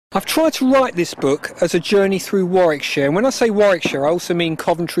I've tried to write this book as a journey through Warwickshire, and when I say Warwickshire I also mean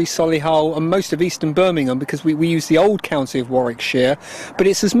Coventry, Solihull and most of eastern Birmingham, because we use the old county of Warwickshire, but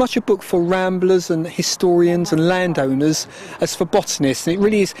it's as much a book for ramblers and historians and landowners as for botanists, and it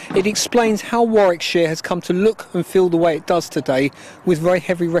really is, it explains how Warwickshire has come to look and feel the way it does today, with very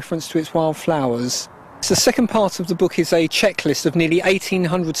heavy reference to its wildflowers. The second part of the book is a checklist of nearly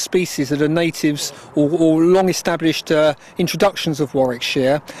 1,800 species that are natives or long-established introductions of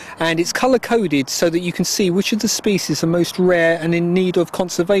Warwickshire, and it's colour-coded so that you can see which of the species are most rare and in need of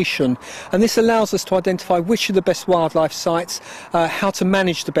conservation. And this allows us to identify which are the best wildlife sites, how to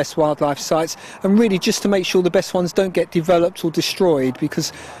manage the best wildlife sites, and really just to make sure the best ones don't get developed or destroyed,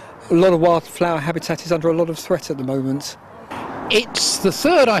 because a lot of wildflower habitat is under a lot of threat at the moment. It's the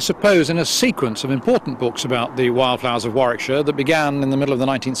third, I suppose, in a sequence of important books about the wildflowers of Warwickshire that began in the middle of the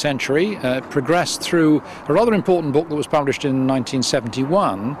 19th century, progressed through a rather important book that was published in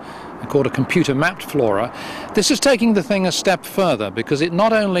 1971 called A Computer Mapped Flora. This is taking the thing a step further, because it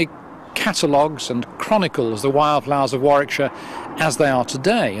not only catalogues and chronicles the wildflowers of Warwickshire as they are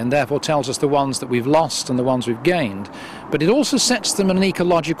today, and therefore tells us the ones that we've lost and the ones we've gained, but it also sets them in an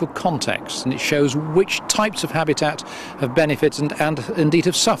ecological context, and it shows which types of habitat have benefited and indeed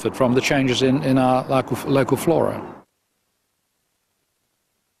have suffered from the changes in our local flora.